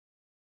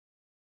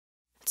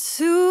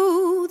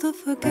To the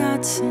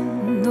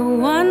forgotten, the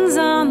ones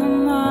on the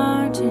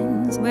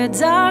margins, where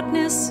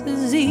darkness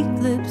has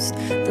eclipsed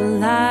the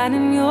light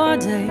in your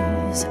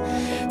days.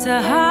 To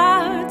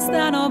hearts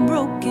that are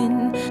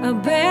broken,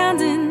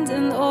 abandoned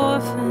and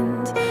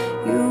orphaned,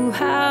 you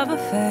have a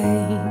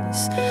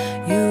face,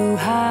 you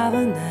have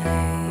a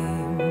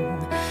name.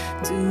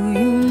 Do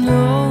you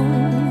know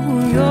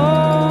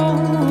your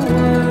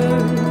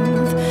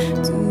worth?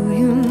 Do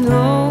you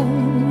know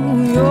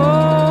your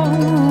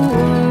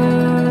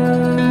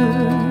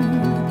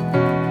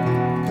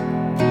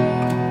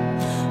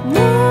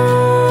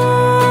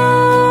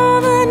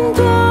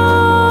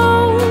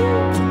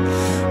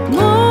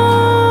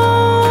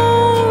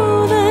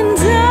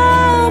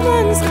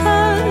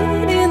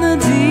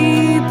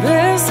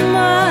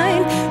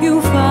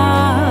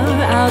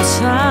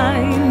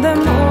shine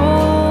them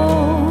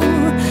all,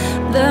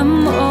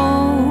 them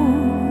all.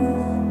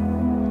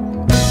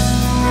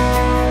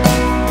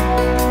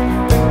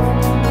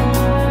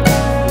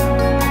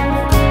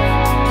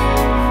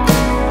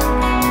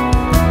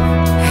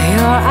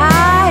 Your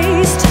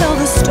eyes tell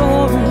the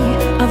story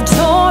of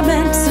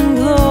torment and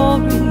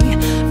glory,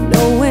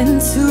 knowing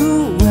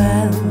too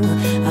well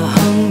a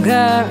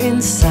hunger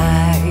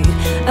inside,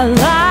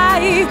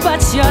 alive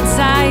but you're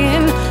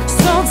dying,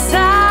 so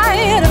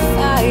tired of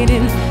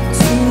fighting.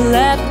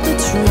 Let the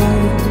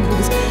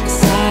truth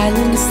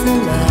silence the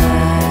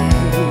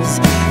lies.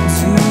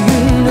 Do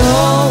you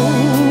know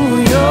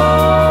your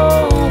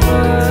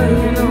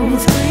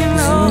worth? Do you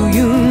know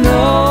your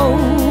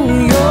worth?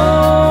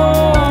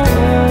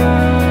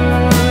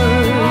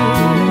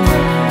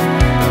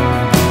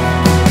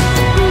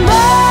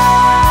 More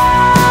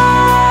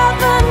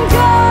than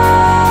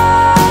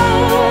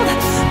gold,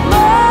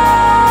 more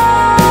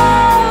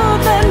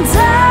than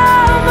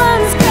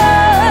diamonds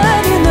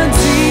cut in the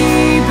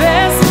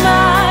deepest.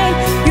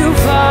 You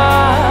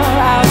far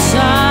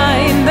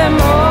outshine them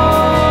all.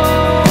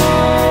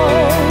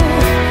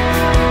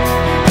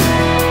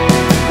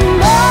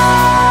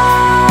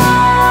 More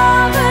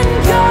than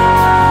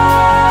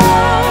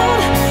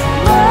gold,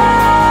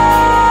 more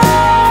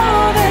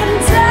than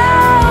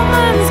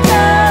diamonds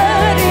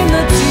cut in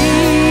the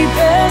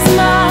deepest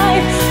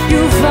night.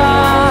 You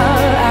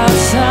far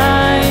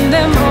outshine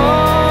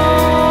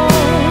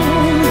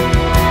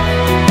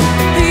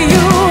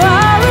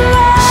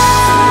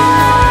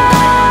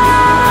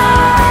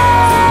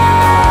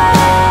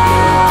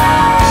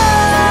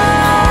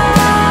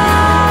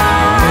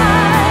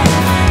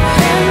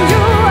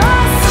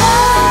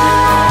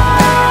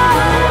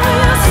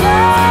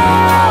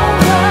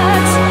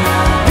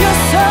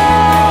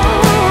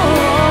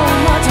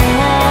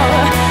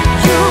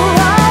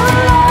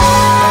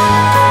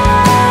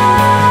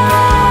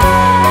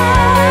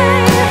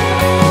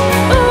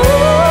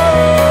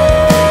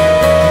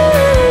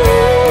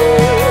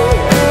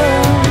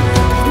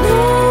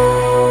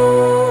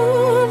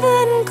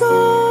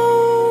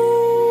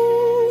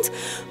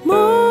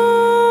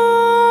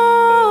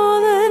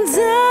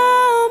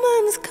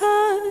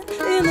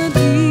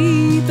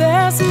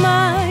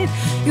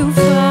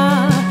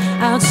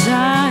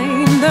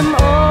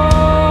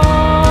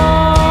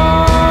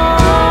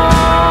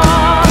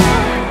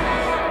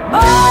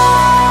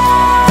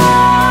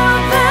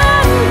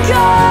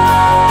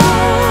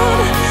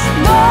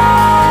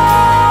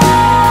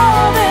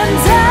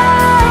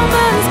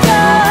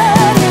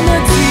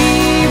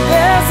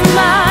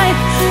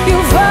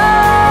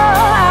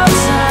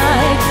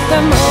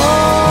them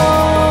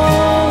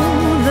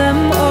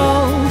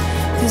all,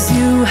 'cause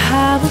you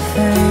have a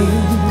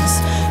face,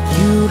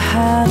 you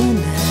have a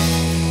name.